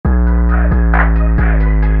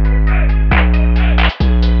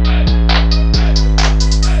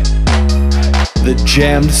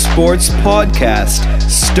Jammed Sports Podcast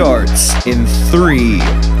starts in 3,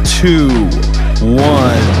 2,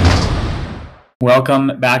 1.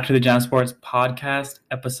 Welcome back to the Jammed Sports Podcast,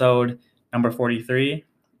 episode number 43.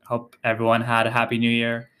 Hope everyone had a happy new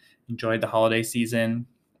year, enjoyed the holiday season,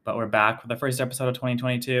 but we're back with the first episode of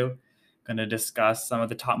 2022. Going to discuss some of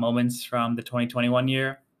the top moments from the 2021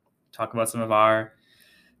 year, talk about some of our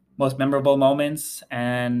most memorable moments,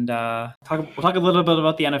 and we'll talk a little bit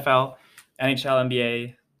about the NFL, NHL,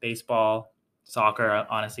 NBA, baseball, soccer.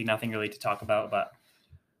 Honestly, nothing really to talk about, but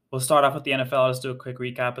we'll start off with the NFL. Let's do a quick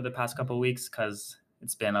recap of the past couple of weeks because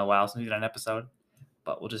it's been a while since we did an episode,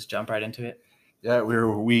 but we'll just jump right into it. Yeah, we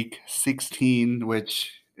were week 16,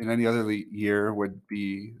 which in any other year would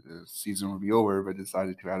be the season would be over, but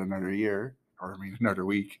decided to add another year, another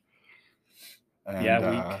week.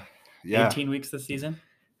 And, 18 weeks this season.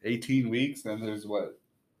 18 weeks, and there's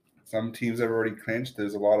some teams have already clinched.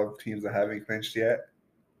 There's a lot of teams that haven't clinched yet.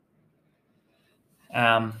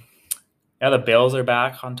 The Bills are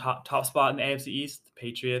back on top spot in the AFC East. The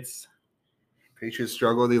Patriots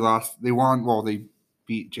struggled. They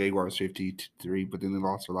beat Jaguars 50-3, but then they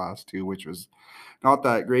lost their last two, which was not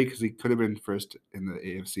that great because they could have been first in the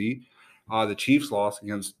AFC. The Chiefs lost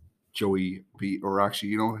against Joey B, or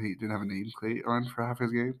actually, he didn't have a nameplate on for half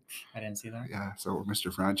his game. I didn't see that. Yeah, so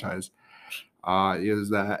Mr. Franchise. Is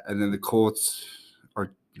that, and then the Colts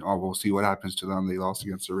we'll see what happens to them. They lost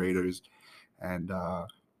against the Raiders, and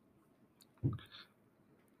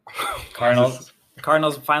Cardinals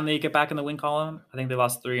finally get back in the win column. I think they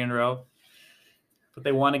lost 3 in a row, but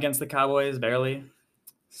they won against the Cowboys barely,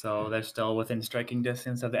 so they're still within striking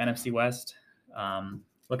distance of the NFC West.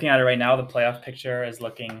 Looking at it right now, the playoff picture is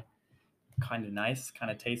looking kind of nice,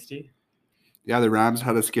 kind of tasty. Yeah, the Rams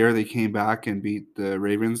had a scare. They came back and beat the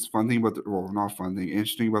Ravens. Interesting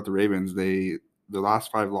about the Ravens, the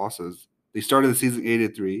last 5 losses, they started the season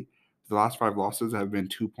 8-3. The last 5 losses have been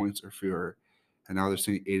 2 points or fewer, and now they're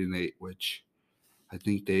sitting 8-8, which I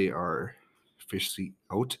think they are officially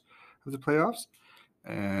out of the playoffs.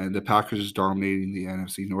 And the Packers is dominating the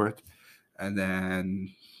NFC North, and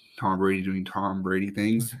then Tom Brady doing Tom Brady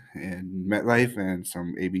things in MetLife and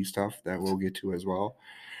some AB stuff that we'll get to as well,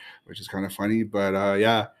 which is kind of funny. But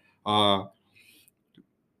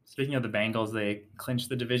Speaking of the Bengals, they clinched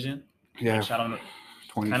the division. Yeah, kind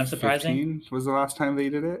of surprising. Was the last time they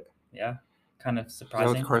did it. Yeah, kind of surprising.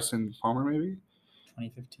 Was that with Carson Palmer, maybe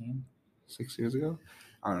 2015, 6 years ago.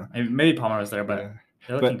 I don't know. Maybe Palmer was there, but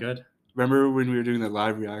they're looking good. Remember when we were doing the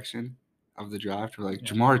live reaction of the draft? We're like,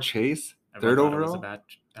 Jamar Chase, Everyone third overall. It was a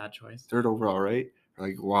bad choice. Third overall, right? We're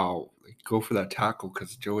like, wow, go for that tackle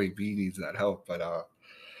because Joey B needs that help, but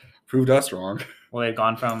proved us wrong. Well, they'd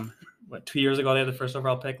gone from 2 years ago they had the first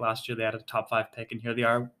overall pick. Last year they had a top 5 pick, and here they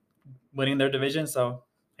are winning their division. So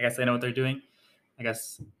I guess they know what they're doing. I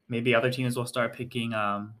guess maybe other teams will start picking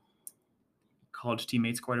college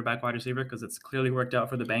teammates, quarterback, wide receiver, because it's clearly worked out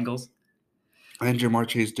for the Bengals. And Jamar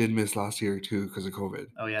Chase did miss last year too because of COVID.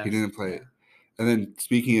 Oh yeah, he didn't play it. And then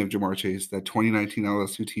speaking of Jamar Chase, that 2019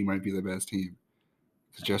 LSU team might be the best team.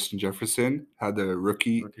 Justin Jefferson had the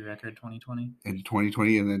rookie record 2020 in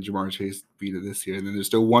 2020, and then Jamar Chase beat it this year. And then there's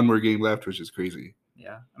still one more game left, which is crazy.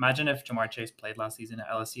 Yeah, imagine if Jamar Chase played last season at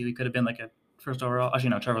LSU. He could have been like a first overall. Actually,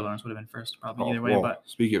 no, Trevor Lawrence would have been first, probably either way. But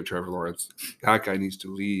speaking of Trevor Lawrence, that guy needs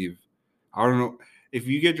to leave. I don't know if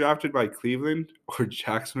you get drafted by Cleveland or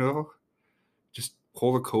Jacksonville, just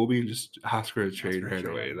pull a Kobe and just ask for a trade right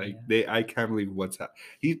away. I can't believe what's that.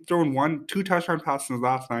 He's thrown 2 touchdown passes in his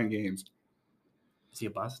last 9 games. Is he a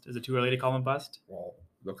bust? Is it too early to call him a bust? Well,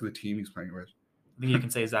 look at the team he's playing with. I think you can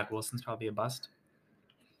say Zach Wilson's probably a bust.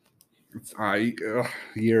 It's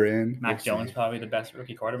year in. Mac Jones probably the best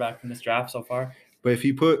rookie quarterback from this draft so far. But if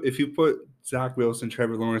you put Zach Wilson,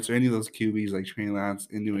 Trevor Lawrence, or any of those QBs like Trey Lance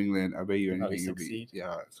in New England, I bet you anything you'll be.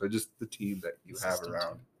 Yeah. So just the team that you have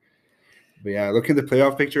around. But yeah, look at the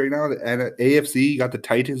playoff picture right now. The AFC, you got the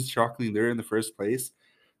Titans. Shockingly, they're in the first place.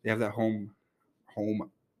 They have that home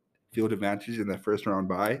field advantage in that first round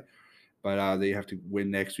bye, but they have to win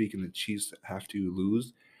next week, and the Chiefs have to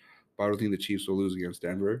lose. But I don't think the Chiefs will lose against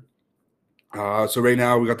Denver. So right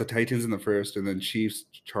now we got the Titans in the first, and then Chiefs,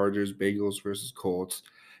 Chargers, Bengals versus Colts,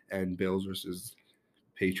 and Bills versus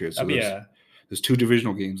Patriots. So there's 2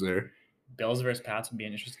 divisional games there. Bills versus Pats would be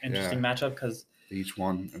an interesting matchup because each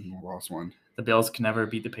won and lost one. The Bills can never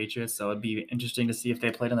beat the Patriots, so it'd be interesting to see if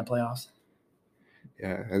they played in the playoffs.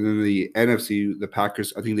 Yeah, and then the NFC, the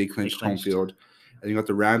Packers, I think they clinched home field. And you got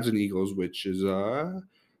the Rams and Eagles, which is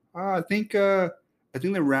I think the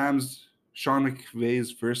Rams, Sean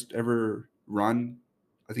McVay's first ever run.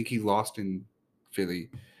 I think he lost in Philly.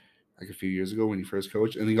 like a few years ago when he first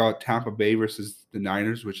coached. And they got Tampa Bay versus the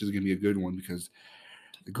Niners, which is going to be a good one because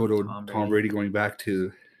they go to Tom Brady going back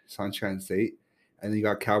to Sunshine State. And then you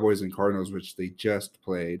got Cowboys and Cardinals, which they just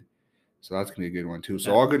played. So that's going to be a good one too.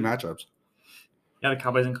 So all good matchups. Yeah, the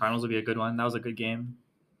Cowboys and Cardinals will be a good one. That was a good game.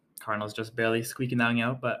 Cardinals just barely squeaking that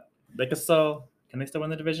out, but they can still win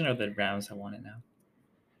the division, or the Rams have won it now?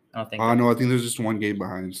 I don't think. No, I think there's just one game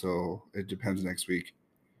behind, so it depends next week.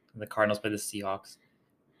 The Cardinals play the Seahawks,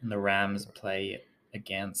 and the Rams play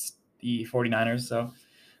against the 49ers. So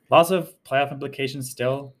lots of playoff implications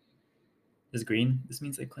still. Is green? This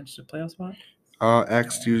means they clinched a playoff spot?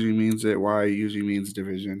 X usually means it. Y usually means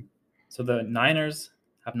division. So the Niners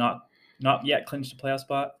have not yet clinched a playoff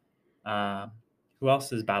spot. Who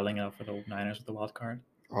else is battling out for the Niners with the wild card?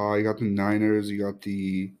 You got the Niners. You got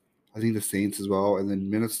I think the Saints as well, and then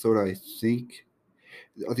Minnesota. I think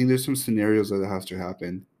there's some scenarios that has to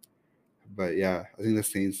happen, but yeah, I think the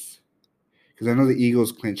Saints, because I know the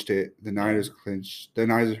Eagles clinched it. The Niners clinched. The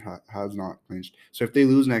Niners has not clinched. So if they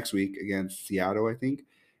lose next week against Seattle, I think,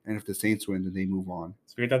 and if the Saints win, then they move on.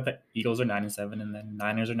 It's weird that the Eagles are 9-7 and then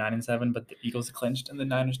Niners are 9-7, but the Eagles are clinched and the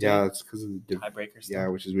Niners do. Yeah, it's because of the tiebreakers. Yeah,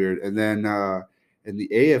 which is weird. And then in the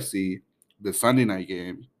AFC, the Sunday night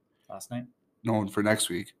game last night. No, for next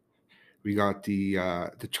week, we got the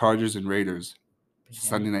Chargers and Raiders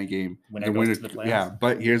Sunday night game. Winner goes to the playoffs. Yeah,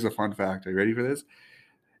 but here's a fun fact. Are you ready for this?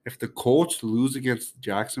 If the Colts lose against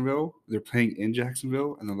Jacksonville, they're playing in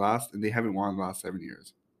Jacksonville, and they haven't won the last 7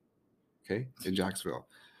 years. Okay, in Jacksonville.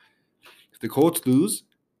 If the Colts lose,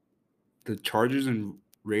 the Chargers and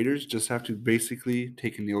Raiders just have to basically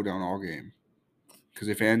take a kneel down all game. Because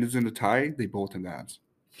if it ends in a tie, they both advance,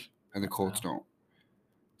 and the Colts don't.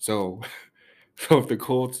 So if the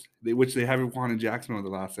Colts, which they haven't won in Jacksonville the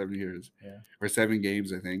last 7 years, or 7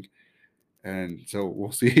 games, I think, and so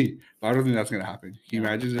we'll see. But I don't think that's going to happen. Can you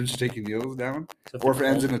imagine them just taking kneels down? So or if it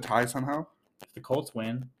ends in a tie somehow? If the Colts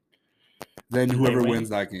win, then whoever wins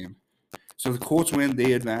that game. So if the Colts win,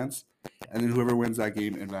 they advance, and then whoever wins that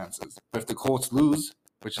game advances. But if the Colts lose,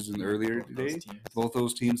 which is in the earlier day, both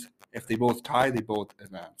those teams, if they both tie, they both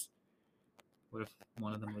advance. What if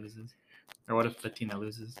one of them loses? Or what if the team that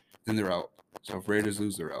loses? Then they're out. So if Raiders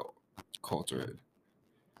lose, they're out. Colts are in.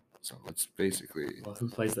 So it's basically... Well, who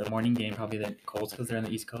plays the morning game? Probably the Colts because they're on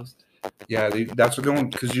the East Coast. Yeah, that's what they're doing.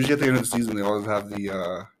 Because usually at the end of the season, they always have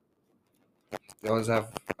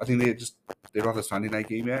I think they don't have the Sunday night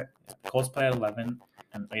game yet. Colts play at 11,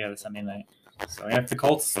 and the Sunday night. So if the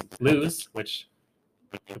Colts lose, which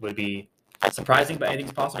would be surprising, but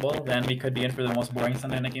anything's possible, then we could be in for the most boring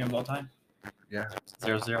Sunday night game of all time. Yeah.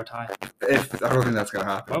 0-0 tie. I don't think that's going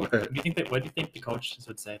to happen. What do you think the coaches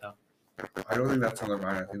would say, though? I don't think that's on their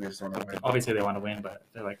mind. I think they just want to win. Obviously, they want to win, but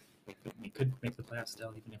they're like, we could make the playoffs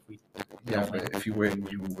still, even if we... Yeah, but if you win,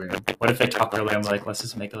 you win. What if they talk early and like, let's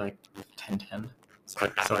just make it like 10-10? So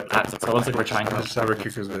it looks like we're trying to... Just have our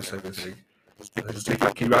kickers miss everything. Can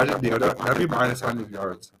you imagine? That'd be minus 100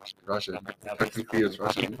 yards rushing. Technically, it's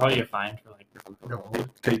rushing. You'd probably get fined for like...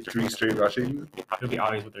 take 3 straight rushing. It'll be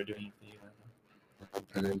obvious what they're doing.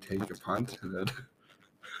 And then take a punt, and then...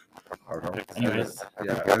 I don't know. Anyways.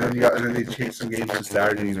 Yeah, and then they change some games to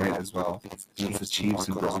Saturday night as well. It's the Chiefs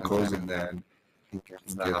and Broncos, and then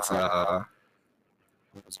it's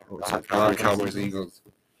Cowboys and Eagles.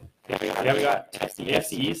 Yeah, we got the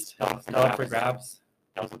AFC East still up for grabs.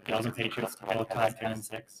 Bills and Patriots both tied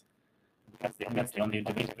 10-6. That's the only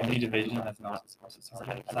division that's not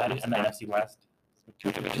decided, and the NFC West.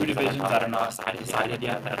 Two divisions that are not decided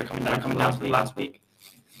yet that are coming down from last week.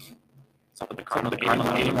 So the Cardinals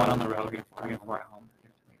 81 on the road, 3-4 at home.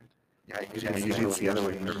 Yeah, usually it's the other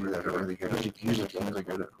way. Usually they're really good. Usually teams are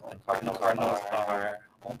good at home. Cardinals are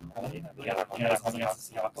home. Yeah, home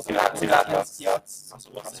against the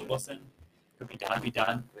Seahawks. Russell Wilson could be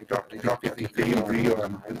done. They dropped video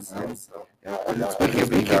on Vince. Yeah,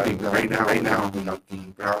 speaking right now, we got the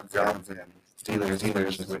Browns and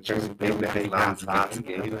Steelers, which is a big last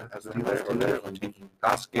game. As a Steelers, we're taking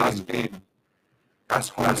last game. That's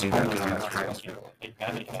home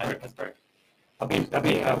Pittsburgh. I'll be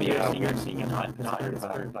seeing him not in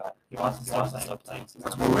Pittsburgh, but he wants to stop playing.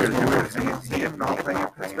 That's weird. See him not playing in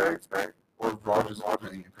Pittsburgh, or Rodgers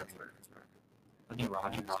playing in Pittsburgh. I think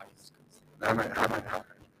Rodgers. That might happen.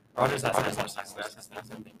 Rodgers has no success.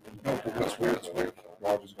 No, but what's weird?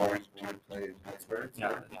 Rodgers going to play in Pittsburgh.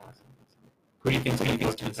 Yeah. Who do you think is going to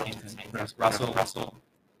go to the same thing? Russell.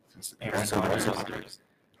 Aaron Rodgers.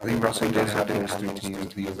 I think Russell did have those 3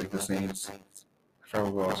 teams. He was like the Saints. I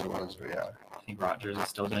forgot who else it was, but yeah. you think Rodgers is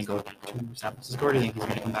still going to go to San Francisco, or do you think he's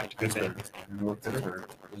going to come back to Green Bay? Pittsburgh.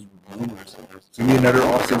 There's rumors. It's going to be another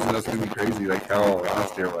offseason that's going to be crazy, like how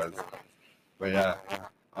last year was. But yeah.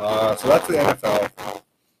 So that's the NFL.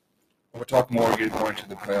 We'll talk more, get more into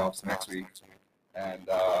the playoffs next week. And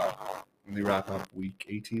when they wrap up week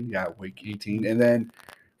 18. Yeah, week 18. And then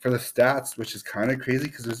for the stats, which is kind of crazy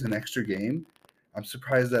because there's an extra game, I'm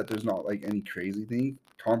surprised that there's not like any crazy thing.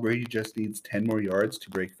 Tom Brady just needs 10 more yards to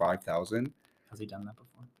break 5,000. Has he done that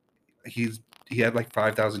before? He had like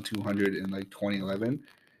 5,200 in like 2011.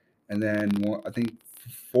 And then I think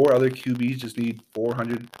 4 other QBs just need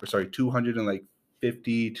 250 to 200 and like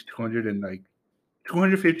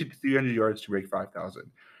 250 to 300 yards to break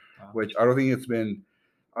 5,000. Wow. Which I don't think it's been.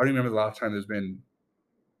 I don't remember the last time there's been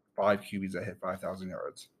 5 QBs that hit 5,000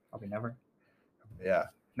 yards. Probably never. Yeah.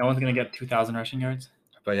 No one's gonna get 2,000 rushing yards.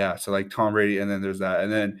 But yeah, so like Tom Brady, and then there's that,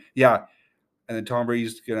 and then Tom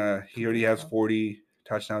Brady's he already has 40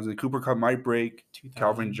 touchdowns, and Cooper Kupp might break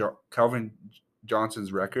Calvin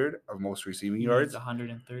Johnson's record of most receiving yards.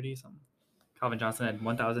 130 something. Calvin Johnson had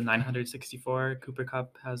 1,964. Cooper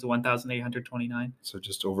Kupp has 1,829. So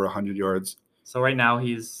just over 100 yards. So right now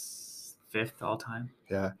he's 5th all time.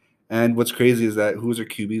 Yeah, and what's crazy is that who's our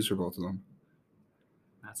QBs for both of them?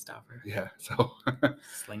 Matt Stafford. Yeah, so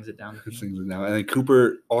slings it down. Slings it down, and then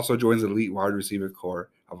Cooper also joins the elite wide receiver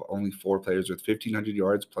core of only 4 players with 1,500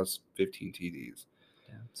 yards plus 15 TDs.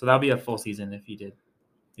 Yeah, so that'll be a full season if he did.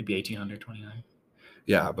 It'd be 1,829.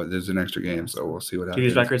 Yeah, but there's an extra game, so we'll see what happens. Do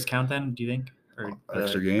these records count then, do you think? Or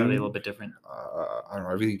extra game? Are they a little bit different? I don't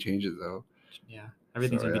know. Everything changes, though. Yeah,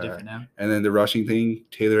 everything's going to be different now. And then the rushing thing,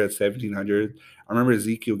 Taylor at 1,700. I remember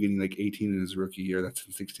Ezekiel getting like 18 in his rookie year. That's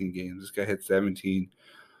in 16 games. This guy hit 17.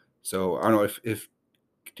 So, I don't know. If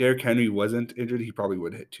Derrick Henry wasn't injured, he probably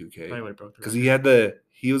would hit 2K. Probably would have broke the because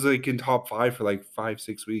he was like in top 5 for like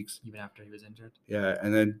 5-6 weeks. Even after he was injured. Yeah,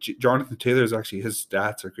 and then Jonathan Taylor is actually, his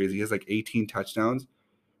stats are crazy. He has like 18 touchdowns,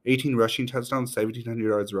 18 rushing touchdowns, 1,700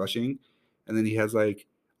 yards rushing. And then he has like,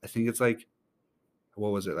 I think it's like,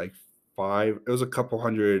 what was it? Like 5, it was a couple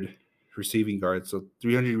hundred receiving yards. So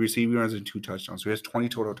 300 receiving yards and 2 touchdowns. So he has 20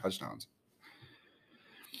 total touchdowns.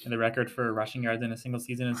 And the record for rushing yards in a single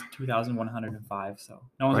season is 2,105. So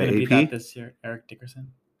no one's going to beat that this year. Eric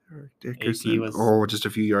Dickerson. Was just a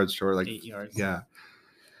few yards short. Like 8 yards. Yeah.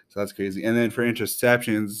 So that's crazy. And then for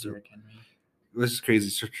interceptions, this is crazy.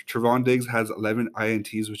 So Trevon Diggs has 11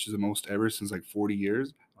 INTs, which is the most ever since like 40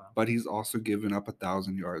 years. Wow. But he's also given up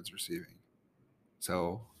 1,000 yards receiving.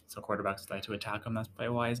 So quarterbacks like to attack him. That's probably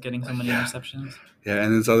why he's getting so many interceptions. Yeah,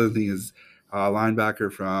 and this other thing is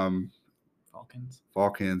linebacker from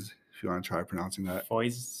Falcons, if you want to try pronouncing that.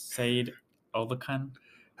 Foyesade Oluokun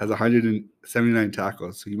has 179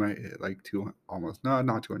 tackles, so you might hit like 200, almost. No,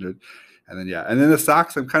 not 200. And then the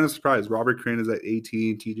sacks, I'm kind of surprised. Robert Crane is at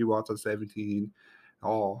 18, TJ Watt's at 17.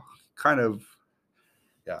 All kind of,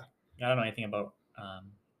 yeah. I don't know anything about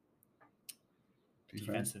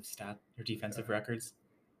defensive records.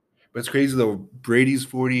 But it's crazy though. Brady's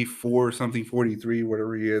 44 something, 43,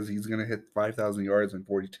 whatever he is. He's gonna hit 5,000 yards and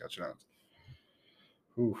 40 touchdowns.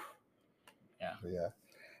 Oof. Yeah.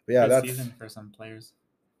 But yeah, that's season for some players.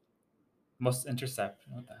 Most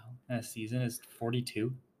interception. What the hell? In a season is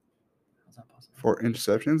 42. How's that possible? For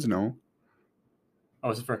interceptions? No.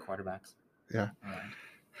 Oh, is it for quarterbacks? Yeah. All right.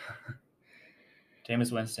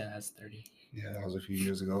 Jameis Winston has 30. Yeah, that was a few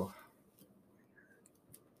years ago.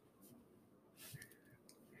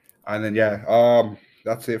 And then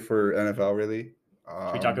that's it for NFL really.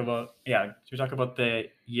 Should we talk about the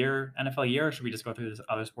NFL year, or should we just go through this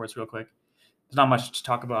other sports real quick? There's not much to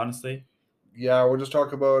talk about, honestly. Yeah, we'll just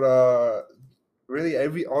talk about really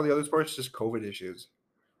all the other sports, just COVID issues.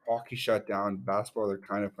 Hockey shut down, basketball they're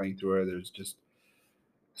kind of playing through it. There's just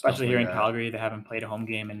especially here in Calgary, they haven't played a home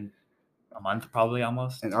game in a month, probably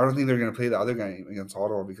almost. And I don't think they're going to play the other game against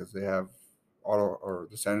Ottawa because they have the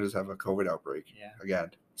Senators have a COVID outbreak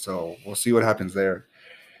again. So we'll see what happens there.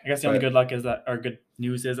 I guess the only good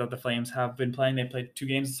news is that the Flames have been playing. They played 2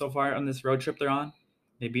 games so far on this road trip they're on.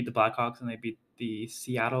 They beat the Blackhawks and they beat the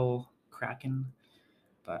Seattle Kraken.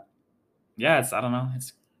 But yeah, I don't know.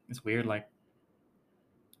 It's weird. Like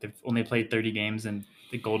they've only played 30 games and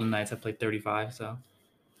the Golden Knights have played 35. So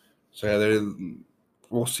yeah,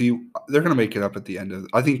 we'll see. They're gonna make it up at the end of.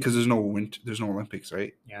 I think because there's no Olympics,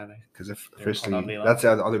 right? Yeah, because if officially that's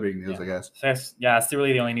the other big news, I guess. So that's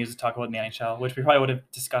really the only news to talk about in the NHL, which we probably would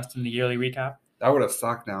have discussed in the yearly recap. That would have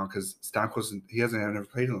sucked now because Stamkos he hasn't ever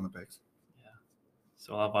played in the Olympics. Yeah,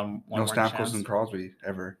 so we'll have one no Stamkos and Crosby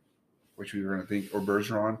ever, which we were gonna think, or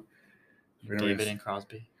Bergeron, McDavid and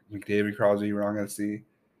Crosby. McDavid, Crosby, we're not gonna see.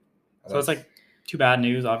 So it's like Too bad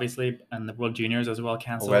news, obviously, and the World Juniors as well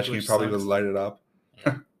canceled. Ovechkin probably would light it up.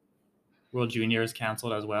 Yeah. World Juniors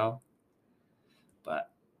canceled as well. But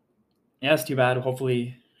yeah, it's too bad.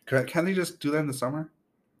 Hopefully, Can they just do that in the summer?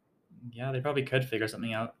 Yeah, they probably could figure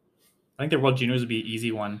something out. I think the World Juniors would be an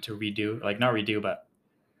easy one to redo, like not redo, but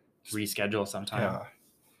reschedule sometime.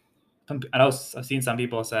 Yeah. I know I've seen some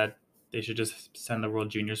people said they should just send the World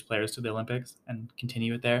Juniors players to the Olympics and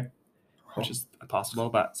continue it there, which is possible.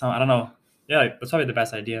 But I don't know. Yeah, that's probably the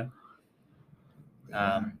best idea.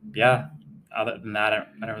 Yeah. Other than that,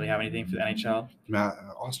 I don't really have anything for the NHL.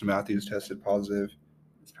 Austin Matthews tested positive.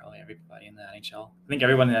 It's probably everybody in the NHL. I think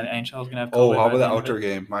everyone in the NHL is gonna have COVID. Oh, how about the outdoor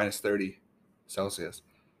game? Minus 30 Celsius.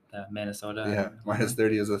 Minnesota. Yeah, minus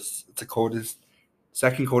 30 is it's the coldest,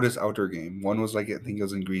 second coldest outdoor game. One was I think it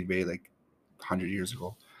was in Green Bay 100 years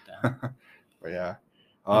ago. Yeah. But yeah.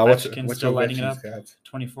 What's still lighting it up?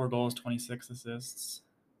 24 goals, 26 assists.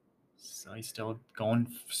 So he's still going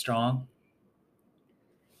strong.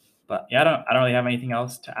 But yeah, I don't really have anything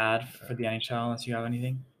else to add for the NHL unless you have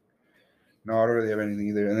anything. No, I don't really have anything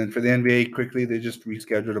either. And then for the NBA, quickly, they just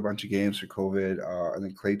rescheduled a bunch of games for COVID. And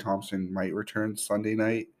then Klay Thompson might return Sunday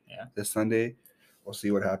night. Yeah. This Sunday. We'll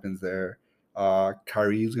see what happens there.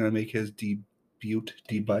 Kyrie's going to make his debut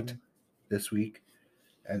this week.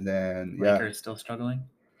 And then, Lakers still struggling.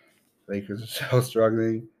 Lakers are still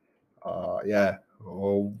struggling. Yeah.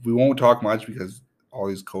 Well, we won't talk much because all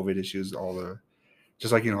these COVID issues,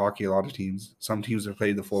 just like in hockey, a lot of teams. Some teams have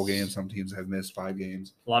played the full game. Some teams have missed 5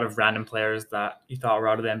 games. A lot of random players that you thought were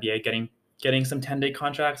out of the NBA getting some 10-day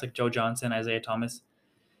contracts, like Joe Johnson, Isaiah Thomas,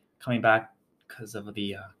 coming back because of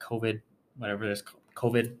the COVID, whatever there's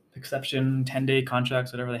COVID exception, 10-day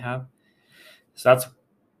contracts, whatever they have. So that's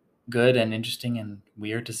good and interesting and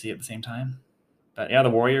weird to see at the same time. But yeah, the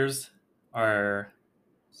Warriors I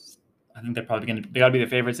think they're probably they got to be the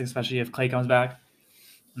favorites, especially if Klay comes back.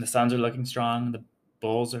 And the Suns are looking strong. The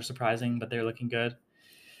Bulls are surprising, but they're looking good.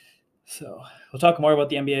 So we'll talk more about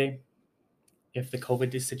the NBA if the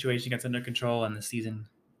COVID situation gets under control and the season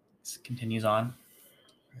continues on.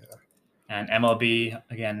 Yeah. And MLB,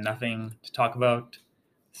 again, nothing to talk about.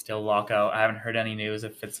 Still lockout. I haven't heard any news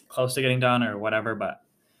if it's close to getting done or whatever, but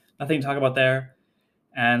nothing to talk about there.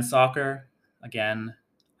 And soccer, again,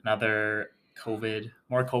 another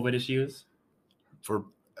more COVID issues. For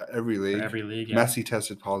every league. Yeah. Messi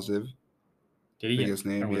tested positive. Did he? His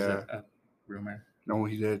name, or was yeah. it a rumor? No,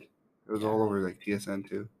 he did. It was all over TSN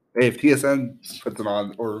too. Hey, if TSN puts it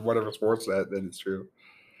on or whatever sports that, then it's true.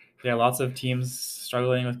 Yeah, lots of teams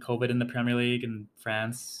struggling with COVID in the Premier League in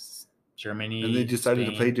France, Germany. And they decided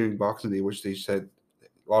Spain. to play during Boxing Day, which they said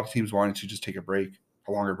a lot of teams wanted to just take a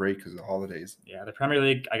longer break because of the holidays. Yeah, the Premier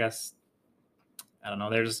League, I guess, I don't know,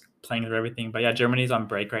 they're just playing through everything. But yeah, Germany's on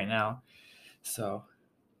break right now. So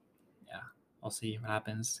I'll see what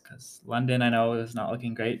happens because London, I know, is not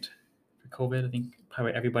looking great for COVID. I think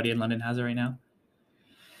probably everybody in London has it right now.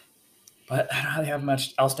 But I don't really have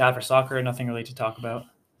much else to add for soccer. Nothing really to talk about.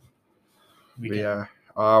 We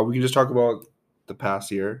can just talk about the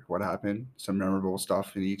past year, what happened, some memorable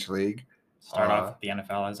stuff in each league. Start off with the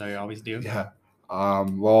NFL as I always do. Yeah.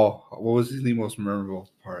 Well, what was the most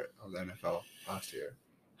memorable part of the NFL last year?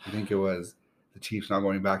 I think it was the Chiefs not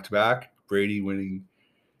going back-to-back, Brady winning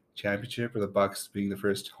championship, or the Bucks being the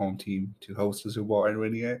first home team to host the Super Bowl and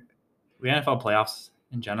winning it. The NFL playoffs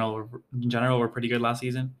in general were pretty good last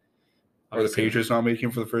season. Or the Patriots not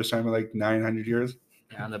making for the first time in 900 years.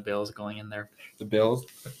 Yeah, and the Bills going in there. The Bills.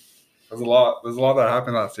 There's a lot that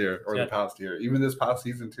happened last year or the past year, even this past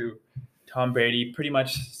season too. Tom Brady pretty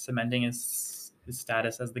much cementing his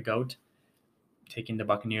status as the GOAT, taking the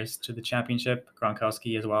Buccaneers to the championship.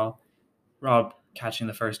 Gronkowski as well. Rob catching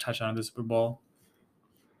the first touchdown of the Super Bowl.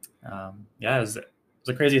 It was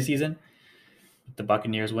a crazy season. The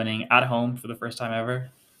Buccaneers winning at home for the first time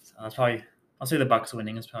ever. So I'll say the Bucs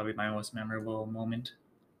winning is probably my most memorable moment.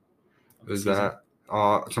 Is that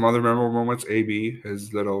some other memorable moments? AB,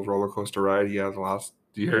 his little roller coaster ride he had last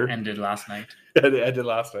year. It ended last night. It ended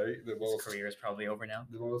last night. His career is probably over now.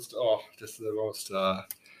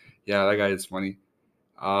 That guy is funny.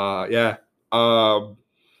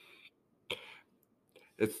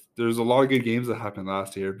 There's a lot of good games that happened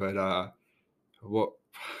last year, but I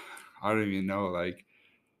don't even know.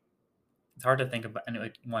 It's hard to think about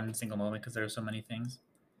one single moment because there are so many things.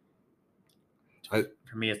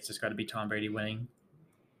 For me, it's just got to be Tom Brady winning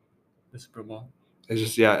the Super Bowl. It's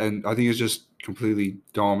just and I think it's just completely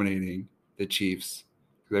dominating the Chiefs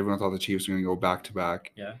because everyone thought the Chiefs were going to go back to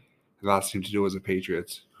back. Yeah. The last team to do was the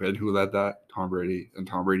Patriots, and who led that? Tom Brady, and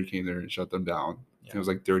Tom Brady came there and shut them down It was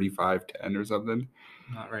like 35-10 or something.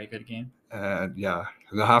 Not very good game. And yeah,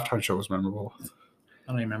 the halftime show was memorable. I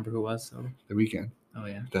don't even remember who it was. So The Weeknd. Oh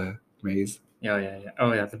yeah. The Maze. Yeah.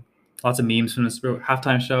 Oh yeah. Lots of memes from the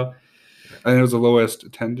halftime show. And it was the lowest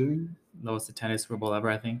attending. Lowest attended Super Bowl ever,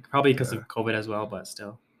 I think. Probably because of COVID as well, but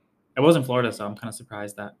still. It was in Florida, so I'm kind of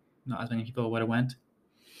surprised that not as many people would have went.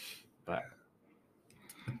 But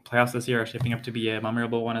the playoffs this year are shaping up to be a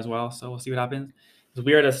memorable one as well, so we'll see what happens. It's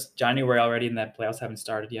weird it's January already and that playoffs haven't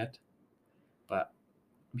started yet. But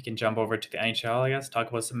we can jump over to the NHL, I guess, talk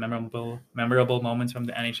about some memorable moments from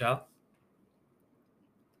the NHL.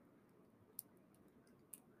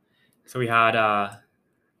 So we had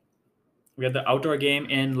the outdoor game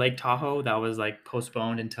in Lake Tahoe that was like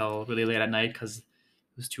postponed until really late at night because it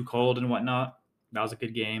was too cold and whatnot. That was a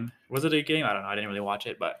good game. Was it a game? I don't know. I didn't really watch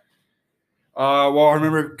it, but well, I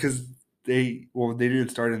remember because they didn't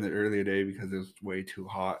start in the earlier day because it was way too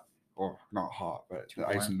hot, or not hot, but the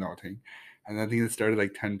ice was melting. And I think it started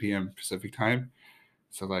like 10 p.m. Pacific time,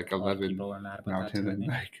 so like 11 people were mad about Mountain that too, and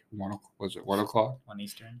like 1 o'clock? 1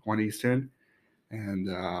 Eastern. 1 Eastern, and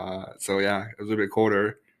so yeah, it was a bit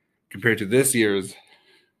colder compared to this year's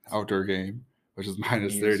outdoor game, which is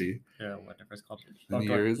minus 30. Yeah, whatever it's called.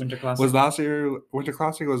 Winter Classic. Was last year Winter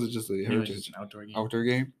Classic? Or was it just the Heritage? It was just an outdoor game. Outdoor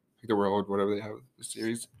game, like the World, whatever they have the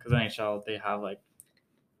series. Because NHL, they have like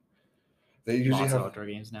they usually have outdoor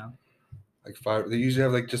games now. Like 5. They usually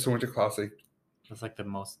have like just the Winter Classic. That's like the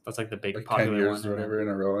most. That's like the big like popular 10 years one, or whatever in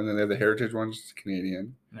a row, and then they have the Heritage one, just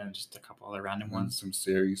Canadian, and then just a couple other random and ones. some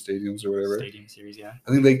series, stadiums or whatever. Stadium series, yeah.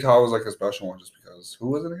 I think Lake Tahoe was like a special one, just because. Who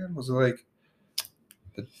was it again? Was it like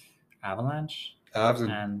the Avalanche? Avs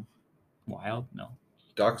and Wild? No.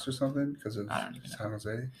 Ducks or something because of I don't even know. San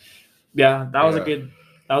Jose. Yeah, that was a good.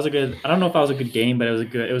 I don't know if that was a good game, but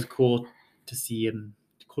it was cool to see them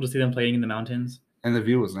playing in the mountains. And the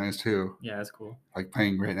view was nice too. Yeah, it's cool. Like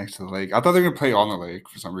playing right next to the lake. I thought they were gonna play on the lake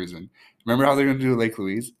for some reason. Remember how they're gonna do Lake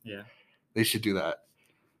Louise? Yeah. They should do that.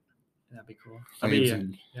 That'd be cool. It'd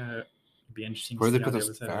be interesting. Where did they put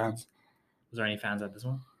those fans? Was there any fans at this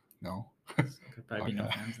one? No. So could probably be no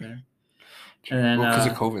fans there. And then because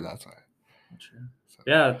of COVID, that's why. True. So.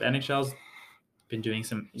 Yeah, the NHL's been doing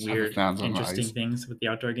some weird, interesting things with the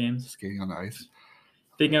outdoor games. Skating on the ice.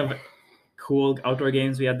 Speaking of cool outdoor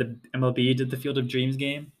games, we had the MLB did the Field of Dreams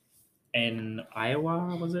game in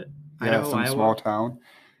Iowa, was it? Yeah, Idaho, Iowa, small town.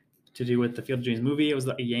 To do with the Field of Dreams movie. It was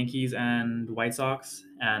the Yankees and White Sox,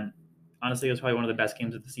 and honestly, it was probably one of the best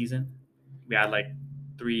games of the season. We had like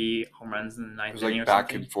 3 home runs in the ninth. It was like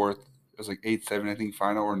back and forth. It was like 8-7, I think,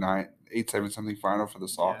 final, or 8-7 something final for the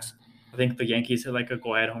Sox. Yeah. I think the Yankees hit like a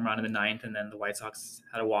go-ahead home run in the ninth, and then the White Sox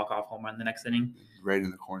had a walk-off home run in the next inning. Right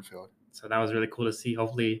in the cornfield. So that was really cool to see.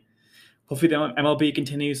 Hopefully the MLB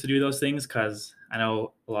continues to do those things, because I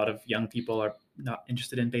know a lot of young people are not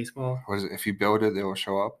interested in baseball. What is it? If you build it, they will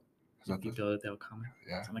show up? If you build it, they'll come.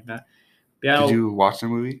 Yeah. Something like that. But yeah, did you watch the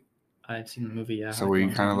movie? I've seen the movie, yeah. So were you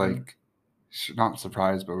kind of like, not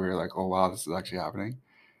surprised, but we were like, oh, wow, this is actually happening?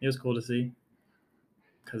 It was cool to see.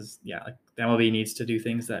 Because, yeah, like the MLB needs to do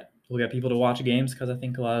things that will get people to watch games, because I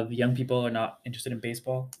think a lot of young people are not interested in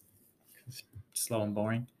baseball. It's slow and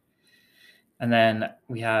boring. And then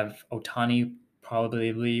we have Ohtani,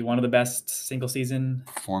 probably one of the best single-season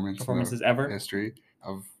performances ever. History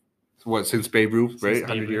of, since Babe Ruth, right?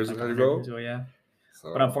 100 years ago? Yeah.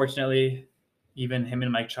 So. But unfortunately, even him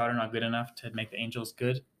and Mike Trout are not good enough to make the Angels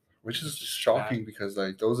good. Which is shocking, because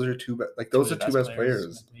like those are two best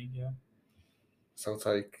players. League, yeah. So it's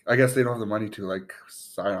like, I guess they don't have the money to like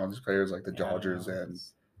sign all these players like the Dodgers and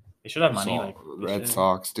they should have money. Red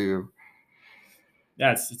Sox do.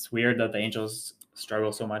 Yeah, it's weird that the Angels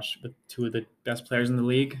struggle so much with 2 of the best players in the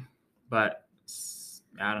league, but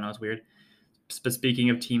I don't know, it's weird. But speaking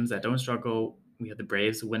of teams that don't struggle, we had the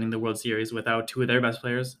Braves winning the World Series without 2 of their best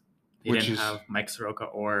players. They didn't have Mike Soroka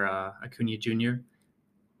or Acuna Jr.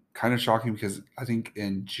 Kind of shocking, because I think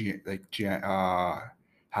in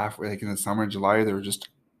halfway, like in the summer in July, they were just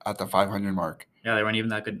at the 500 mark. Yeah, they weren't even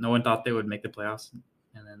that good. No one thought they would make the playoffs,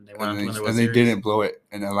 and then they went on to win the World Series. And they didn't blow it.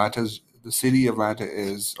 And the city of Atlanta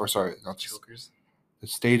is, or sorry, not Chokers. The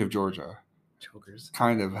state of Georgia. Chokers.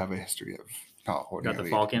 Kind of have a history of not holding. We got the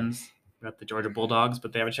Falcons. We got the Georgia Bulldogs,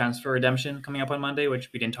 but they have a chance for redemption coming up on Monday,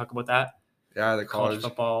 which we didn't talk about that. Yeah, the college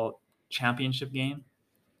football championship game.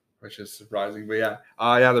 Which is surprising, but yeah.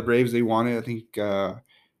 The Braves, they won it. I think 4-2.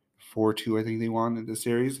 I think they won in the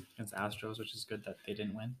series against Astros, which is good that they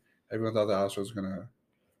didn't win. Everyone thought the Astros were gonna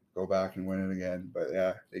go back and win it again, but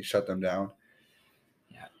yeah, they shut them down.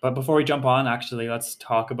 Yeah, but before we jump on, actually, let's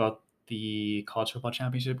talk about the college football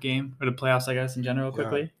championship game, or the playoffs, I guess, in general,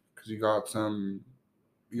 quickly. Because you got a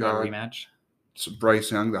rematch.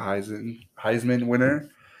 Bryce Young, the Heisman winner.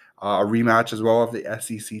 A rematch as well of the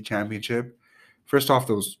SEC championship. First off,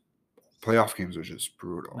 those playoff games were just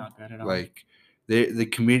brutal. Not good at all. Like the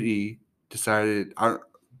committee decided,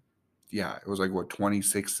 it was like what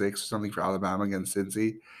 26-6 or something for Alabama against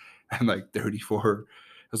Cincy, and like 34. It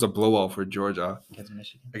was a blowout for Georgia against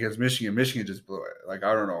Michigan. Michigan just blew it. Like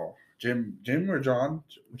I don't know, Jim or John,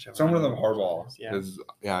 whichever. Someone of them Harbaugh.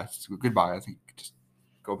 Yeah. It's goodbye. I think just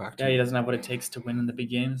go back to. Yeah, he doesn't have what it takes to win in the big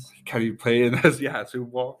games. Can he play in this? Yeah, Super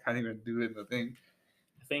Bowl. Can't even do it in the thing.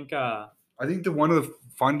 I think one of the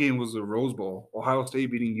fun games was the Rose Bowl. Ohio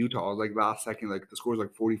State beating Utah. It was like last second. Like the score was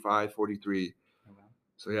like 45-43.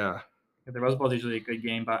 So yeah. The Rose Bowl is usually a good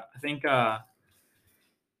game, but I think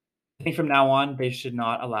from now on they should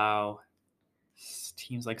not allow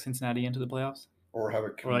teams like Cincinnati into the playoffs, or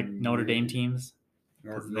like Notre Dame teams.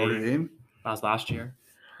 Notre Dame? That was last year.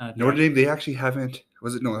 Notre Dame, they actually haven't.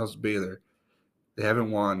 Was it? No, that was Baylor. They haven't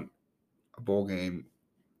won a bowl game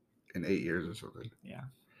in 8 years or something. Yeah.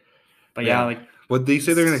 But but they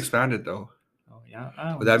say they're gonna expand it though. Oh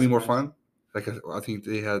yeah. Would that be more fun? Like I think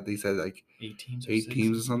they said like 8 teams. 8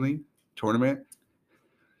 teams or something tournament.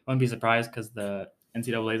 I wouldn't be surprised because the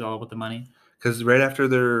NCAA is all about the money. Because right after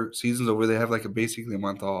their season's over, they have like basically a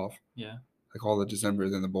month off. Yeah. Like all of December,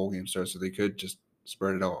 then the bowl game starts, so they could just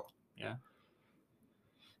spread it out. Yeah.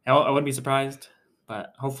 I wouldn't be surprised,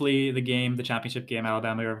 but hopefully the championship game,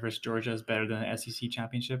 Alabama versus Georgia, is better than the SEC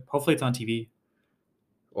championship. Hopefully it's on TV.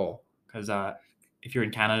 Oh. Because if you're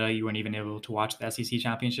in Canada, you weren't even able to watch the SEC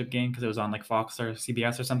championship game because it was on like Fox or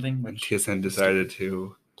CBS or something. When TSN decided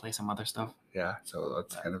to play some other stuff. Yeah, so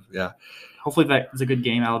that's Hopefully that is a good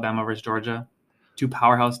game, Alabama versus Georgia. 2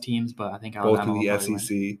 powerhouse teams, but I think Alabama both in the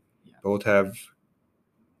SEC. Yeah. Both have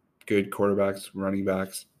good quarterbacks, running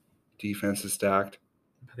backs. Defense is stacked.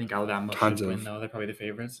 I think Alabama should win, though. They're probably the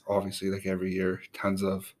favorites. Obviously, like every year, tons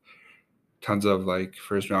of like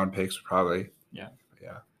first round picks, probably. Yeah.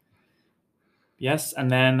 Yeah. Yes, and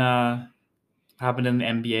then happened in the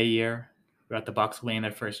NBA year. We got the Bucks winning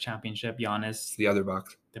their first championship. Giannis. The other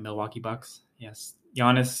Bucks. The Milwaukee Bucks. Yes.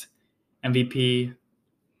 Giannis, MVP,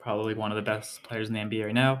 probably one of the best players in the NBA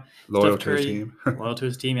right now. Loyal to his team. Loyal to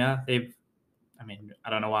his team, yeah. I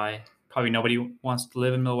don't know why. Probably nobody wants to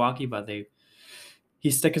live in Milwaukee, but he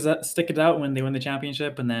stick it out when they win the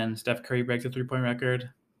championship, and then Steph Curry breaks the 3-point record.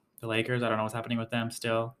 The Lakers, I don't know what's happening with them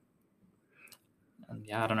still. And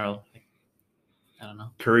I don't know. I don't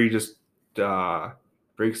know. Curry just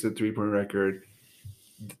breaks the 3-point record.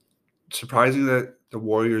 Surprising that the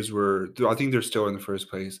Warriors I think they're still in the first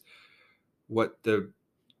place. What the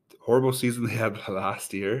horrible season they had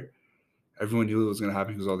last year, everyone knew it was going to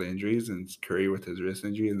happen because of all the injuries, and Curry with his wrist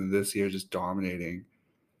injury, and then this year just dominating.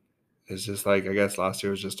 It's just like, I guess last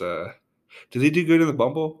year was just did they do good in the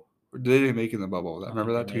bubble? Or did they make it in the bubble?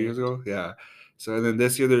 Remember that 2 years ago? Yeah. So, and then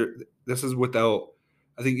this year, this is without,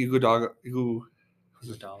 I think he's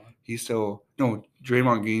still, no,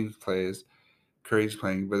 Draymond Green plays, Curry's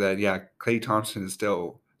playing, but then, Klay Thompson is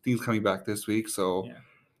still, I think he's coming back this week. So,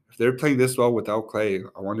 if they're playing this well without Klay,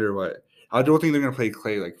 I wonder I don't think they're going to play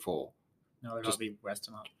Klay like full. No, they're going to be rest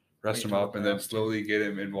him up, and then slowly get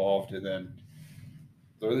him involved, and then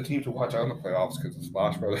they're the team to watch out in the playoffs because the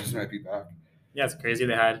Splash Brothers might be back. Yeah, it's crazy.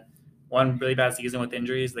 They had one really bad season with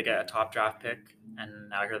injuries. They got a top draft pick, and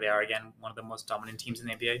now here they are again, one of the most dominant teams in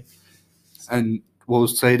the NBA. And what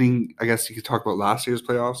was exciting, I guess you could talk about last year's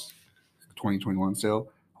playoffs, 2021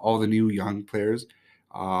 still. All the new young players,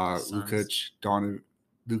 Lukic,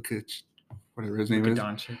 whatever his name is.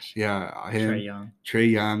 Doncic. Yeah, him.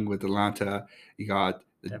 Trae Young with Atlanta. You got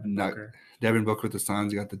Devin Booker with the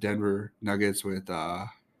Suns. You got the Denver Nuggets with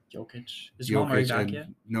Jokic. Is Jamal Murray back yet?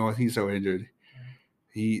 No, I think he's so injured.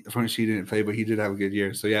 Unfortunately, he didn't play, but he did have a good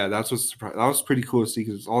year. So that was pretty cool to see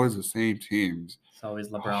because it's always the same teams. It's always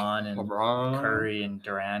LeBron and Curry and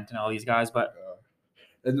Durant and all these guys. But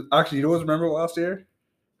and actually, you know what's memorable last year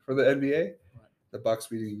for the NBA? What? The Bucks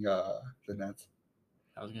beating the Nets.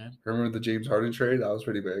 That was good. Remember the James Harden trade? That was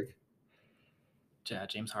pretty big. Yeah,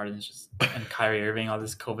 James Harden is just and Kyrie Irving, all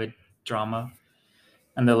this COVID drama,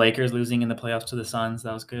 and the Lakers losing in the playoffs to the Suns.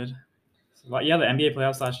 That was good. But the NBA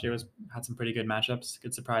playoffs last year had some pretty good matchups,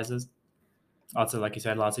 good surprises. Also, like you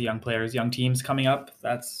said, lots of young players, young teams coming up.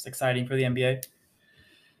 That's exciting for the NBA.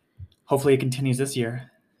 Hopefully, it continues this year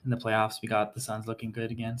in the playoffs. We got the Suns looking good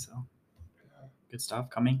again, so good stuff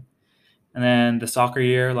coming. And then the soccer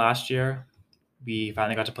year last year, we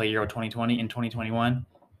finally got to play Euro 2020 in 2021,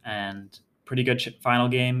 and pretty good final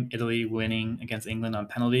game. Italy winning against England on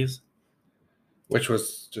penalties, which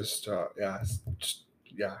was just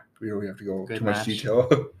we don't have to go good too match. Much detail.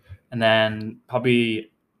 And then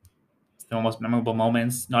probably the most memorable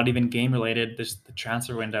moments, not even game related. Just the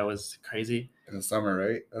transfer window was crazy. In the summer,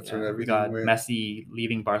 right? That's when We everything got went. Messi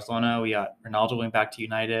leaving Barcelona. We got Ronaldo going back to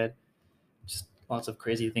United. Just lots of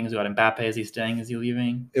crazy things. We got Mbappe. Is he staying? Is he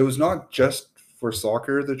leaving? It was not just for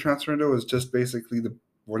soccer, the transfer window. It was just basically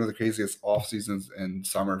one of the craziest off seasons in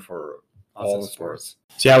summer for all the sports.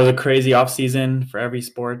 So yeah, it was a crazy off season for every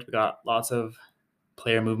sport. We got lots of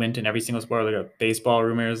player movement in every single sport. We got baseball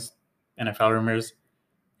rumors, NFL rumors,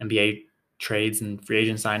 NBA trades and free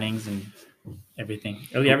agent signings and everything.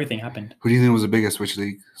 Really, everything happened. Who do you think was the biggest? Which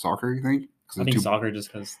league? Soccer, you think? I think soccer,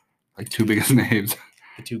 just because like two biggest names.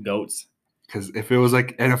 The two goats. Because if it was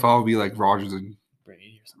like NFL, it would be like Rodgers and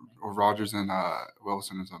Brady or something. Or Rodgers and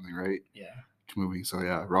Wilson or something, right? Yeah. Moving. So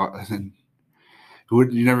yeah, and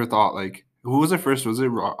you never thought like who was it first? Was it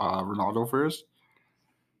Ronaldo first?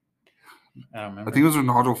 I don't remember. I think it was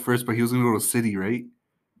Ronaldo first, but he was gonna go to City, right?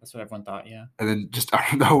 That's what everyone thought. Yeah. And then just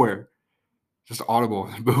out of nowhere, just audible,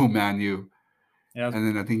 boom, Man U. Yeah. And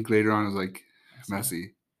then I think later on it was like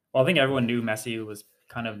Messi. Well, I think everyone knew Messi was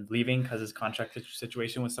kind of leaving because his contract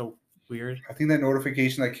situation was so weird. I think that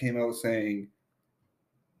notification that came out saying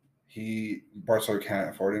Barcelona can't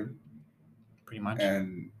afford him. Pretty much.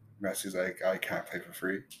 And Messi's like, I can't play for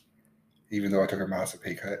free, even though I took a massive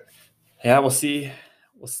pay cut. Yeah, we'll see.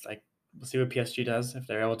 We'll see what PSG does if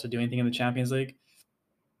they're able to do anything in the Champions League.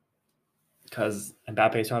 Because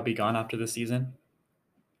Mbappe's probably gone after this season.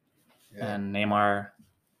 Yeah. And Neymar.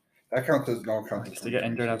 That counts as to get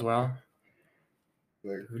injured as well.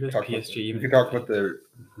 Like, who does PSG even? We could talk about the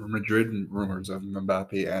Madrid rumors of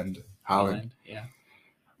Mbappe and Haaland. Yeah.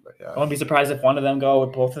 But yeah. I wouldn't be surprised if one of them go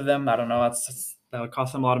with both of them. I don't know. That would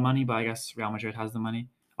cost them a lot of money, but I guess Real Madrid has the money.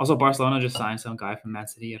 Also, Barcelona just signed some guy from Man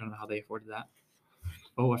City. I don't know how they afforded that.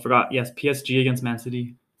 Oh, I forgot. Yes, PSG against Man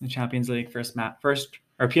City in the Champions League first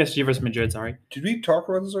or PSG versus Madrid. Sorry. Did we talk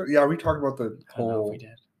about this? Yeah, we talked about the whole. We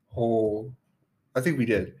did. I think we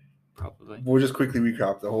did. Probably. We'll just quickly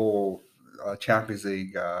recap the whole Champions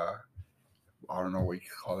League. I don't know what you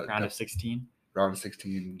call it. Round of 16. Round of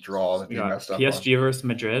 16 draw that we got PSG versus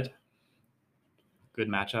Madrid. Good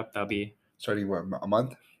matchup. That'll be starting a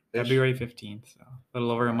month? February 15th. So a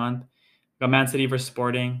little over a month. We got Man City versus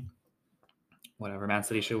Sporting. Whatever. Man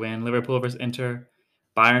City should win. Liverpool versus Inter.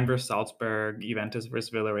 Bayern versus Salzburg. Juventus versus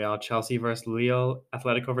Villarreal. Chelsea versus Lille.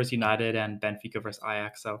 Atletico versus United. And Benfica versus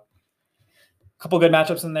Ajax. So a couple good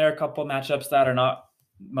matchups in there. A couple matchups that are not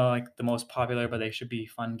like the most popular, but they should be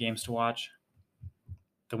fun games to watch.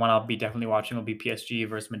 The one I'll be definitely watching will be PSG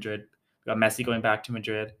versus Madrid. We got Messi going back to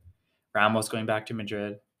Madrid. Ramos going back to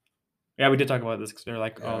Madrid. Yeah, we did talk about this because they're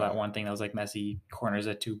like, that one thing that was like Messi corners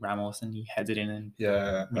it to Ramos and he heads it in and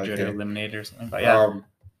Madrid are eliminated or something. But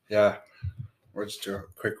yeah. We'll just do a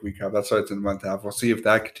quick recap. That starts in the month half. We'll see if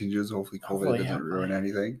that continues. Hopefully COVID doesn't ruin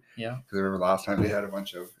anything. Yeah. Because I remember last time they had a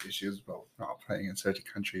bunch of issues about not playing in certain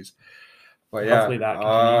countries. But yeah, hopefully that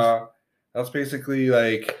continues. That's basically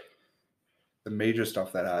like the major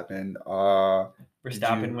stuff that happened.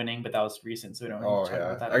 Verstappen winning, but that was recent, so we don't really talk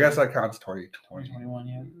about that. I guess that counts 2021,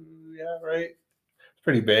 yeah. Yeah, right. It's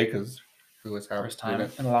pretty big because Lewis Hamilton. First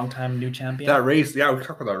time in a long time, new champion. That race, we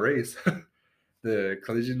talked about that race. The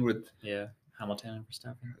collision with Hamilton and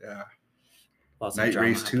Verstappen. Yeah. Lots Night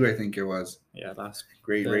race too, I think it was. Yeah, last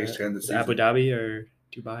great race to end the season. Abu Dhabi or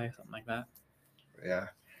Dubai, something like that.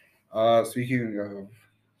 Yeah. Speaking of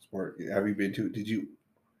sport, have you been to? Did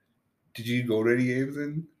you go to any games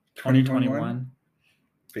in 2021?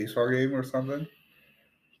 Baseball game or something?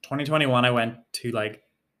 2021, I went to like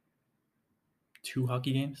 2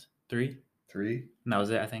 hockey games, 3. 3? And that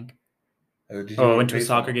was it, I think. I went to a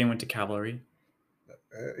soccer game, went to Cavalry.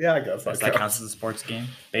 Yeah, I guess that counts as a sports game.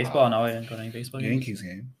 Baseball, no, I didn't go to any baseball games. Yankees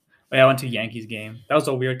game. Oh, yeah, I went to a Yankees game. That was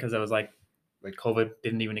so weird because it was like COVID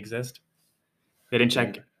didn't even exist. They didn't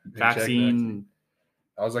check vaccine.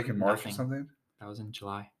 That was like in March or something? That was in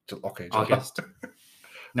July. Okay, August.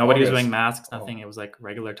 Nobody was wearing masks, nothing. It was like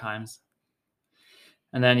regular times.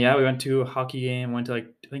 And then, we went to a hockey game. Went to I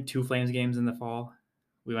think 2 Flames games in the fall.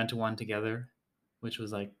 We went to one together, which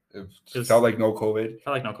was like... It felt like no COVID.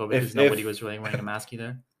 Felt like no COVID because nobody was really wearing a mask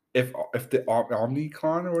either. If the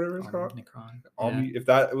Omnicron or whatever it's called, if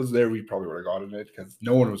that was there, we probably would have gotten it because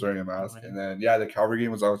no one was wearing a mask. And then the Calgary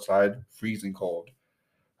game was outside, freezing cold,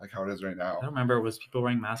 like how it is right now. I don't remember. Was people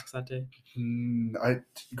wearing masks that day?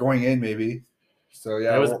 Going in maybe. So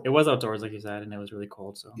it was outdoors like you said, and it was really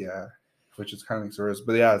cold. So which is kind of exorbitant.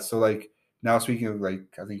 But so like now speaking of I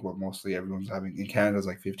think what mostly everyone's having in Canada is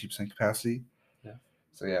like 50% capacity.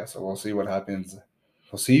 So we'll see what happens.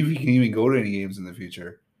 We'll see if we can even go to any games in the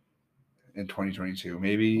future in 2022.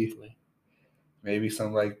 Maybe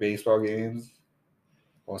some like baseball games.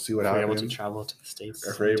 we'll see what if we're happens. able to travel to the States.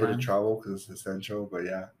 If we're able to sometime. travel, because it's essential. But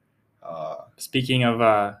yeah. Speaking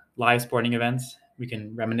of live sporting events, we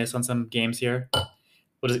can reminisce on some games here.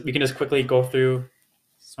 We can just quickly go through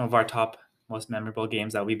some of our top most memorable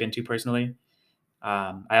games that we've been to personally.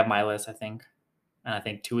 I have my list, I think, and I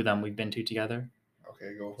think 2 of them we've been to together.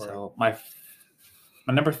 Okay, go for it. So my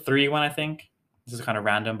number 3 one, I think, this is kind of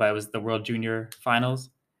random, but it was the World Junior Finals,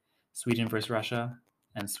 Sweden versus Russia,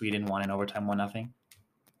 and Sweden won in overtime 1-0.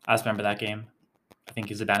 I just remember that game. I think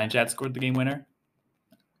Zibanejad scored the game winner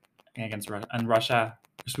against Russia, and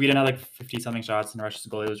Sweden had like 50-something shots, and Russia's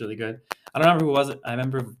goalie was really good. I don't remember who was it. I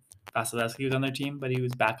remember Vasilevsky was on their team, but he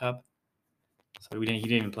was backup, so he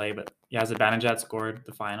didn't even play. But yeah, Zibanejad scored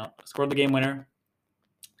the game winner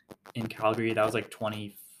in Calgary. That was like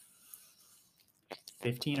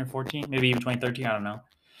 2015 or 14, maybe even 2013. I don't know.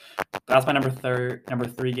 But that's my number 3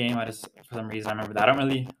 game. I just, for some reason, I remember that. I don't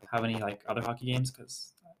really have any like other hockey games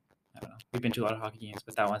because I don't know. We've been to a lot of hockey games,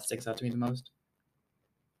 but that one sticks out to me the most.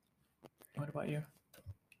 What about you?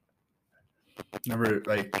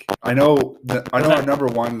 I know our number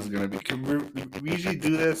 1 is gonna be. We usually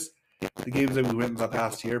do this. The games that we went in the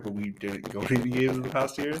past year, but we didn't go to any games in the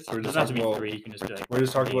past year. So we're just talking about 3. You can just be like, we're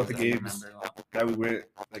just talking about the you games remember a lot. that we went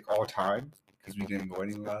like all time because we didn't go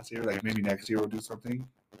any last year. Like maybe next year we'll do something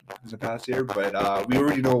in the past year, but we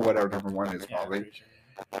already know what our number 1 is Yeah, probably. pretty sure.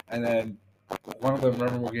 And then one of the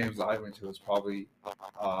memorable games I went to was probably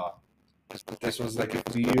this was like a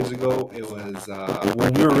few years ago. It was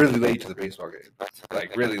when we were really late to the baseball game,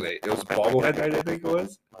 like really late. It was bobblehead night, I think it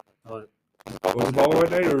was. Oh, Was it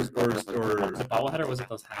bobblehead night or was it bobblehead or was it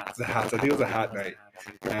those hats? the hats? I think it was a hat night.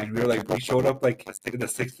 And we showed up like in the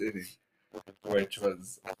 6th inning, which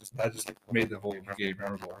was that just made the whole game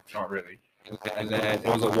memorable. Not really. And then it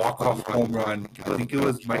was a walk-off home run. I think it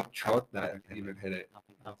was Mike Trout that even hit it.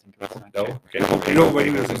 I don't think it was No, actually. okay. You know when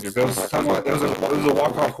he was injured. It was a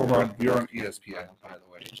walk-off home run. We were on ESPN, by the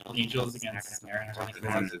way. Angels against Mariners. I think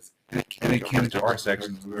it was. And it came into our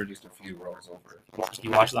sections. We were just a few rows over. If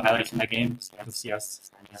you watch the highlights from that game, you can see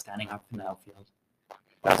us standing up in the outfield.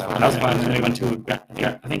 That was fun. And then we went to,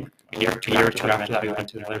 I think a year or two after that, we went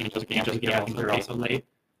to another Angels game. I think we were also late.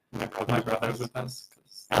 My brother was with us.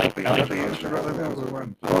 I like That was the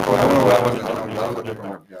one.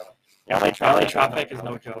 Yeah, LA traffic is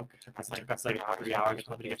no joke. It took us like 3 hours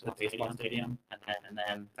to get to the baseball stadium, and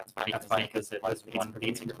then that's funny because it was one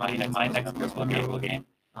leads into my next baseball game.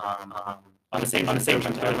 On the same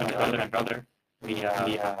trip I went to my brother. We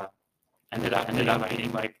ended up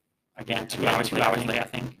being like again 2 hours late, I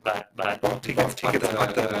think. But tickets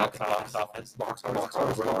at the box office,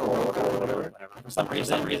 whatever. For some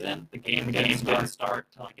reason, the game didn't start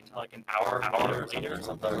until like an hour later or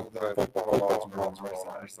something.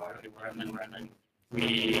 And then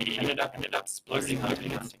we ended up splurging on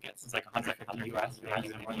tickets. It's like $150 US. We had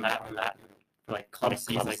even more than that for like club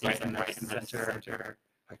seats, like right in the center.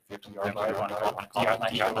 Like 50 Like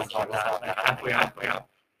halfway up.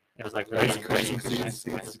 It was like really crazy. It was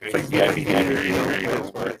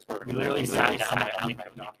great. We literally sat down like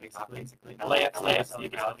basically.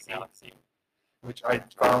 LAFC Galaxy. Which I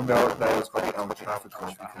found out that was called El Tráfico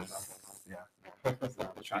because,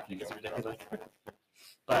 The tracking is ridiculous.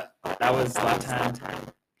 But that was Zlatan.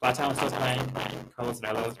 Zlatan was still playing. Carlos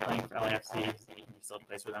Vela was playing for LAFC. He still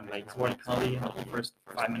plays for them. Like, he scored a penalty in the first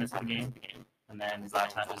 5 minutes of the game. And then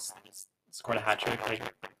Zlatan just scored a hat trick. Like,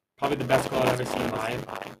 probably the best goal I've ever seen live.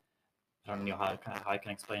 I don't know how I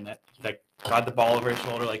can explain it. He like got the ball over his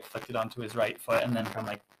shoulder, like flicked it onto his right foot, and then from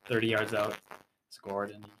like 30 yards out,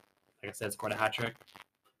 scored. And like I said, scored a hat trick.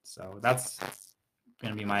 So that's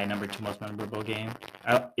gonna be my number 2 most memorable game.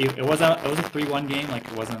 It was a 3-1 game. Like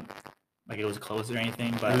it wasn't like it was close or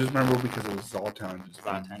anything, but I just remember because it was Zlatan.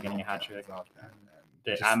 Zlatan getting a hat trick.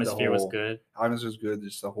 The Just atmosphere was good. Atmosphere was good.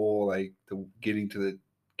 Just the whole the getting to the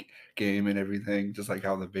game and everything. Just like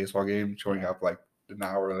how the baseball game showing up like an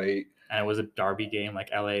hour late. And it was a derby game, like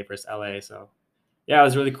LA versus LA. So yeah, it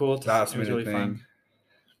was really cool. It was really fun.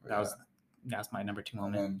 That's my number 2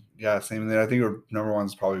 moment. And then, same there. I think our number 1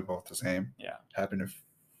 is probably both the same. Yeah. Happened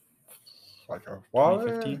like a while.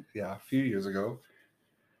 2015? Yeah, a few years ago.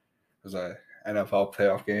 It was a NFL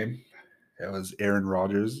playoff game. It was Aaron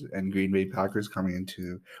Rodgers and Green Bay Packers coming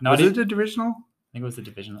into. Was it the divisional? I think it was the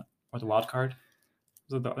divisional or the wild card.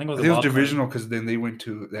 I think it was divisional because then they went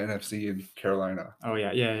to the NFC in Carolina. Oh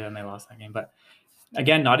yeah, and they lost that game. But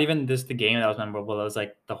again, not even the game that was memorable. It was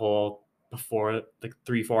like the whole before, like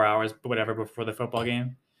 3-4 hours, whatever, before the football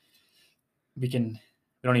game. We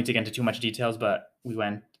don't need to get into too much details, but we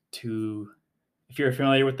went to, if you're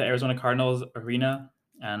familiar with the Arizona Cardinals arena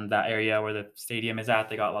And that area where the stadium is at,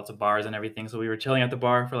 they got lots of bars and everything. So we were chilling at the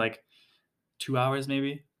bar for like 2 hours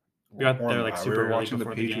maybe. We got there like super early watching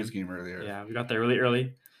before the Patriots game earlier. Yeah, we got there really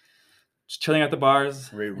early. Just chilling at the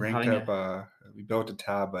bars. We ranked up. We built a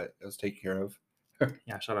tab, but it was taken care of.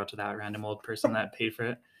 Yeah, shout out to that random old person that paid for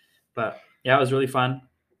it. But yeah, it was really fun.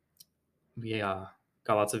 We got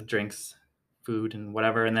lots of drinks, food, and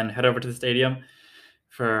whatever, and then head over to the stadium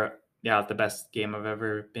for the best game I've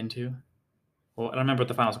ever been to. Well, I don't remember what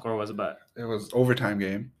the final score was, but it was overtime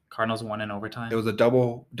game. Cardinals won in overtime. It was a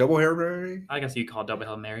double Hail Mary. I guess you call it double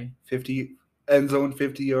Hail Mary. 50 end zone,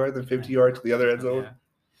 50 yards, and 50 yards to the other end zone. Yeah.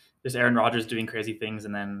 Just Aaron Rodgers doing crazy things,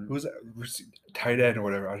 and then who was that? Tight end or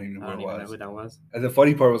whatever. I don't even know who that was. And the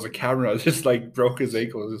funny part was the camera just like broke his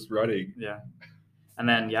ankle just running. Yeah, and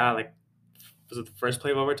then was it the first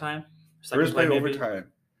play of overtime? First play of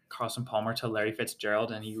overtime. Carson Palmer to Larry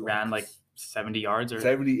Fitzgerald, and he ran like 70 yards or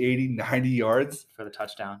 70, 80, 90 yards for the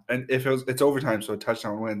touchdown. And if it's overtime, so a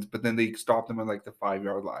touchdown wins. But then they stopped them on like the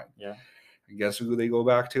 5-yard line. Yeah. And guess who they go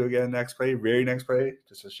back to again next play? Very next play,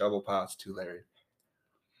 just a shovel pass to Larry.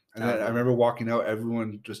 And then I remember walking out,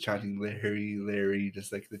 everyone just chanting Larry, Larry,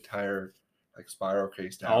 just like the entire like spiral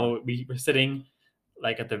case down. We were sitting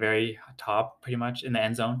like at the very top, pretty much in the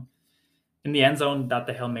end zone. In the end zone, that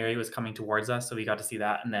the Hail Mary was coming towards us, so we got to see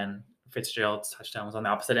that. And then Fitzgerald's touchdown was on the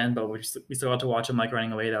opposite end, but we still got to watch him like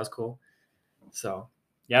running away. That was cool. So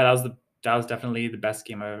yeah, that was definitely the best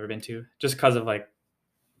game I've ever been to, just because of like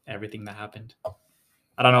everything that happened.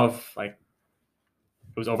 I don't know if like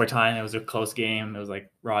it was overtime, it was a close game. It was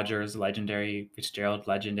like Rodgers legendary, Fitzgerald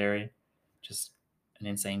legendary, just an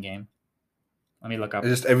insane game. Let me look up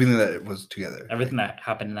just everything that was together. Everything that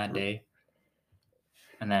happened in that day.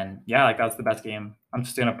 And then, that was the best game. I'm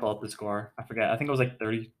just going to pull up the score. I forget. I think it was like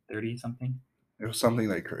 30 something. It was something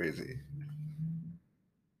like crazy.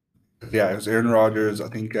 Yeah, it was Aaron Rodgers. I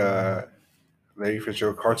think Larry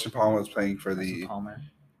Fitzgerald. Carson Palmer was playing for the... Palmer.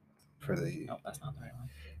 No, that's not the right one.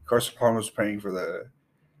 Carson Palmer was playing for the...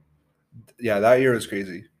 Yeah, that year was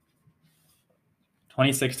crazy.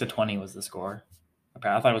 26-20 was the score. Okay,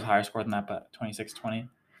 I thought it was higher score than that, but 26-20.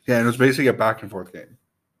 Yeah, and it was basically a back and forth game.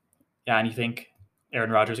 Yeah, and you think Aaron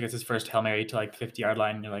Rodgers gets his first Hail Mary to like the 50-yard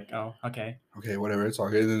line, and you're like, oh, okay. Okay, whatever, it's all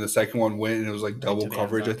good. And then the second one went, and it was like double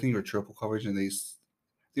coverage, I think, or triple coverage, and I think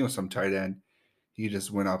it was some tight end. He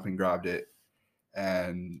just went up and grabbed it.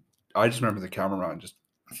 And I just remember the cameraman just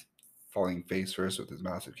falling face first with his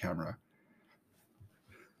massive camera.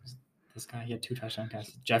 This guy, he had 2 touchdown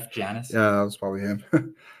passes. Jeff Janis. Yeah, that was probably him.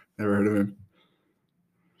 Never heard of him.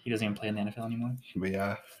 He doesn't even play in the NFL anymore. But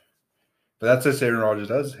yeah. But that's what Aaron Rodgers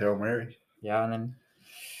does, Hail Mary. Yeah, and then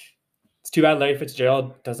it's too bad Larry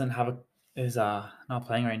Fitzgerald is not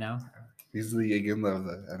playing right now. He's the Iginla of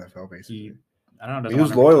the NFL, basically. I don't know. He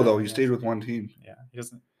was loyal, though. He stayed with one team. Yeah, he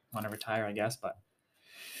doesn't want to retire, I guess, but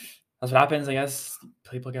that's what happens, I guess.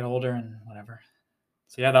 People get older and whatever.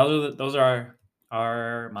 So yeah, those are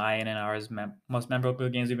mine and ours most memorable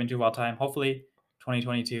games we've been to of all time. Hopefully,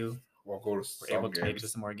 2022, we're able to make it to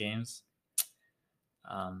some more games.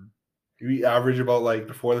 We average about like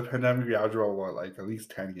before the pandemic, we average about what, like at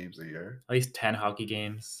least 10 games a year. At least 10 hockey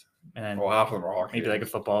games, and then half of them are hockey. Maybe games. Like a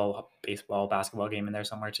football, baseball, basketball game in there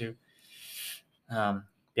somewhere too. The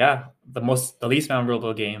least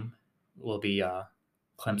memorable game will be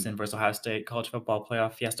Clemson versus Ohio State College Football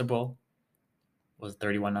Playoff Fiesta Bowl. It was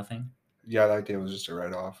 31-0. Yeah, that day was just a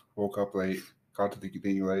write-off. Woke up late, got to the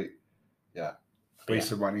thing late. Yeah,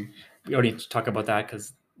 waste of money. We already talk about that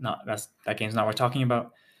because that game's not worth talking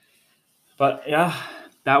about. But yeah,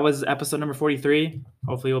 that was episode number 43.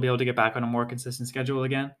 Hopefully we'll be able to get back on a more consistent schedule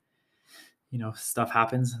again. Stuff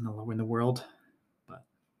happens in the world, but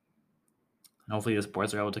hopefully the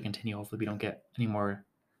sports are able to continue. Hopefully we don't get any more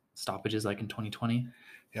stoppages like in 2020.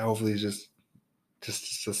 Yeah, hopefully just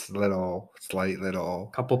slight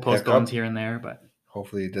little couple postpones here and there, but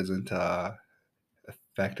hopefully it doesn't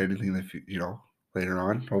affect anything that later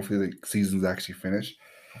on. Hopefully the season's actually finished.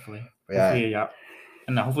 Hopefully, yeah.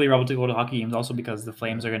 And hopefully we're able to go to hockey games also because the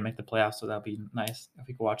Flames are going to make the playoffs, so that'll be nice if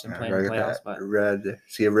we can watch them play in the playoffs. But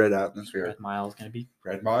see a red atmosphere. Red Mile is going to be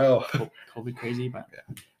Red Mile. COVID crazy, but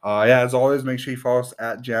as always, make sure you follow us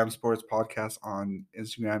at Jam Sports Podcast on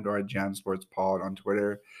Instagram or at Jam Sports Pod on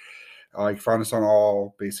Twitter. You can find us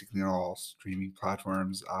on basically all streaming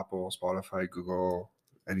platforms: Apple, Spotify, Google,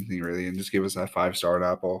 anything really, and just give us that 5-star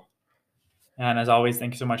at Apple. And as always,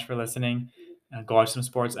 thank you so much for listening. Go watch some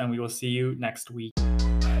sports, and we will see you next week.